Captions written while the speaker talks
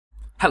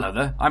Hello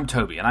there, I'm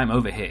Toby and I'm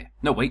over here.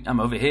 No wait,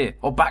 I'm over here,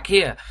 or back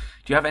here.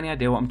 Do you have any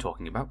idea what I'm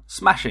talking about?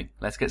 Smashing!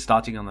 Let's get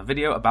started on the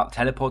video about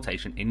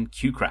teleportation in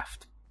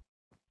qCraft.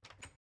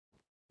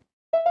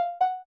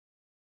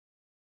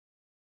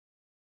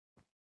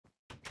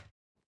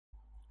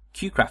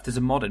 qCraft is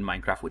a mod in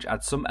Minecraft which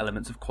adds some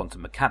elements of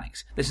quantum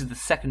mechanics. This is the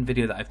second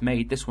video that I've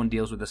made. This one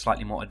deals with a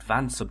slightly more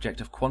advanced subject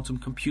of quantum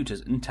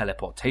computers and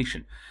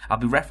teleportation. I'll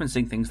be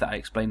referencing things that I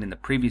explained in the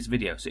previous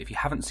video, so if you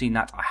haven't seen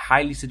that, I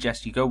highly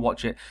suggest you go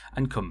watch it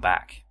and come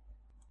back.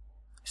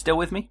 Still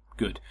with me?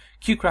 Good.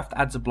 qCraft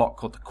adds a block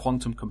called the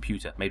quantum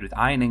computer, made with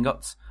iron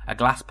ingots, a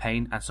glass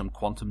pane and some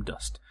quantum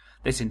dust.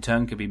 This in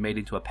turn can be made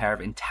into a pair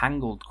of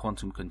entangled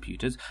quantum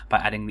computers by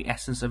adding the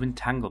essence of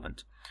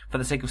entanglement. For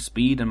the sake of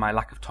speed and my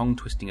lack of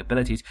tongue-twisting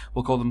abilities,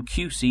 we'll call them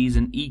QCs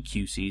and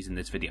EQCs in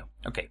this video.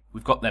 Okay,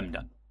 we've got them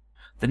done.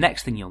 The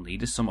next thing you'll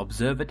need is some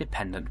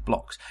observer-dependent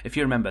blocks. If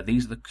you remember,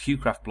 these are the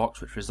qCraft blocks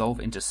which resolve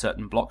into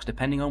certain blocks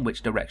depending on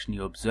which direction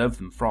you observe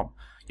them from.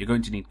 You're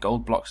going to need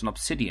gold blocks and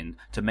obsidian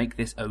to make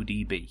this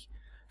ODB.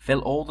 Fill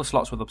all the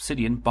slots with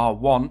obsidian bar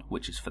one,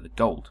 which is for the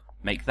gold.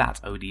 Make that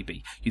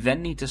ODB. You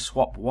then need to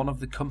swap one of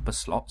the compass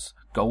slots,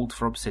 gold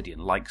for obsidian,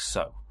 like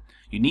so.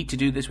 You need to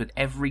do this with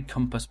every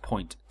compass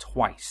point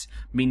twice,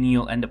 meaning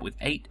you'll end up with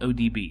 8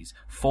 ODBs,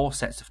 4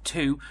 sets of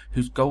 2,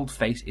 whose gold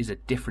face is a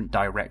different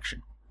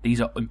direction. These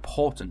are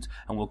important,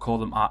 and we'll call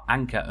them our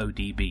anchor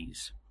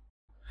ODBs.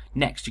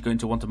 Next, you're going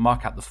to want to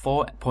mark out the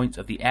 4 points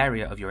of the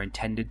area of your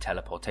intended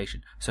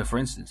teleportation. So for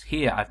instance,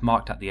 here I've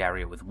marked out the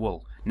area with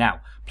wool.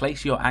 Now,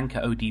 place your anchor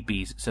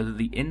ODBs so that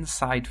the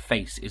inside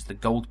face is the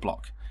gold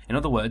block. In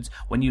other words,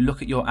 when you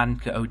look at your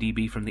anchor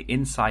ODB from the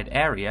inside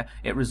area,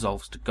 it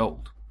resolves to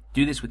gold.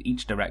 Do this with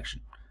each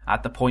direction.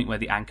 At the point where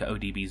the anchor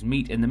ODBs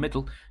meet in the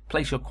middle,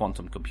 place your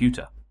quantum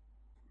computer.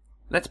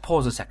 Let's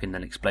pause a second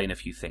and explain a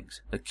few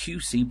things. The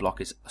QC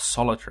block is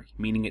solitary,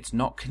 meaning it's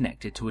not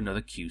connected to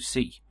another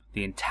QC.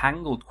 The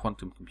entangled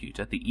quantum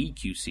computer, the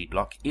EQC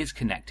block, is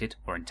connected,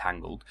 or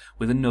entangled,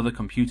 with another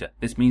computer.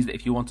 This means that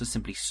if you want to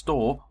simply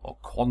store, or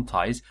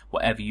quantize,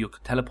 whatever you're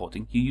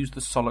teleporting, you use the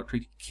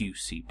solitary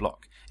QC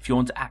block. If you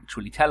want to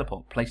actually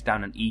teleport, place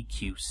down an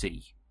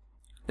EQC.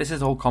 This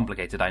is all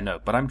complicated, I know,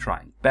 but I'm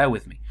trying. Bear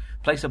with me.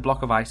 Place a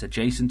block of ice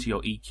adjacent to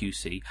your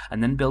EQC,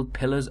 and then build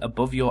pillars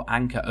above your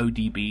anchor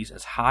ODBs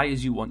as high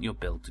as you want your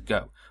build to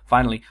go.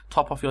 Finally,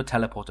 top off your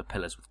teleporter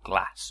pillars with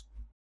glass.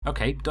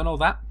 Okay, done all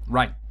that?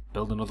 Right.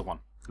 Build another one.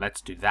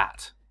 Let's do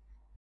that.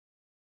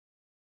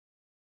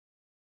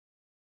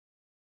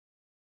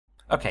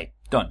 Okay,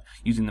 done.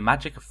 Using the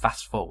magic of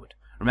fast forward.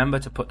 Remember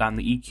to put down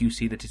the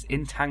EQC that is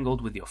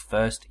entangled with your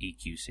first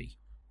EQC.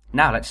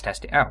 Now let's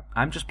test it out.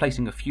 I'm just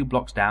placing a few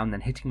blocks down,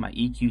 then hitting my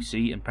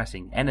EQC and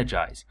pressing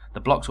energize. The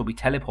blocks will be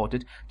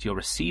teleported to your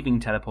receiving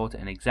teleporter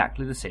in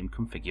exactly the same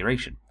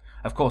configuration.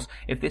 Of course,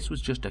 if this was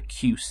just a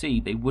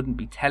QC, they wouldn't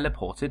be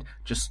teleported,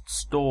 just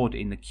stored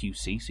in the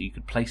QC, so you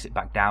could place it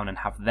back down and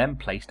have them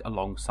placed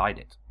alongside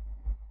it.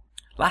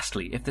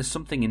 Lastly, if there's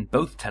something in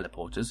both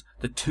teleporters,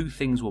 the two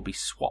things will be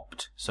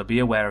swapped, so be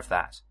aware of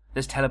that.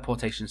 This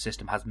teleportation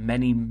system has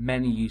many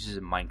uses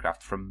in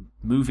Minecraft, from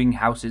moving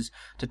houses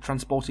to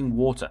transporting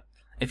water.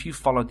 If you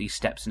follow these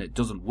steps and it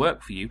doesn't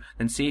work for you,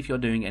 then see if you're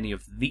doing any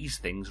of these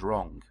things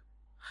wrong.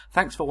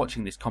 Thanks for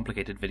watching this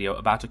complicated video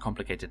about a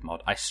complicated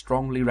mod. I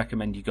strongly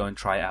recommend you go and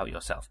try it out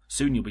yourself.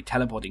 Soon you'll be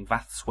teleporting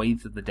vast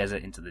swathes of the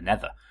desert into the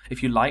nether.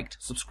 If you liked,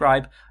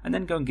 subscribe, and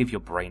then go and give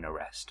your brain a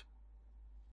rest.